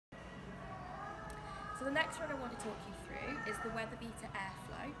So the next rug I want to talk you through is the WeatherBeeta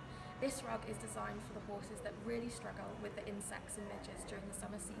Airflow. This rug is designed for the horses that really struggle with the insects and midges during the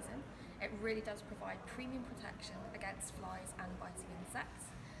summer season. It really does provide premium protection against flies and biting insects.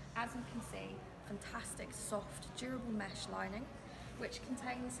 As you can see, fantastic soft durable mesh lining which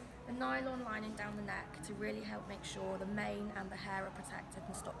contains the nylon lining down the neck to really help make sure the mane and the hair are protected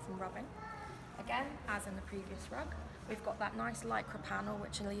and stop from rubbing. Again, as in the previous rug, we've got that nice lycra panel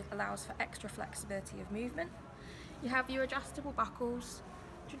which allows for extra flexibility of movement. You have your adjustable buckles,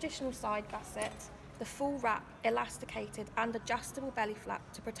 traditional side gusset, the full wrap, elasticated and adjustable belly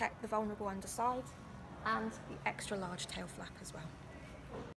flap to protect the vulnerable underside, and the extra large tail flap as well.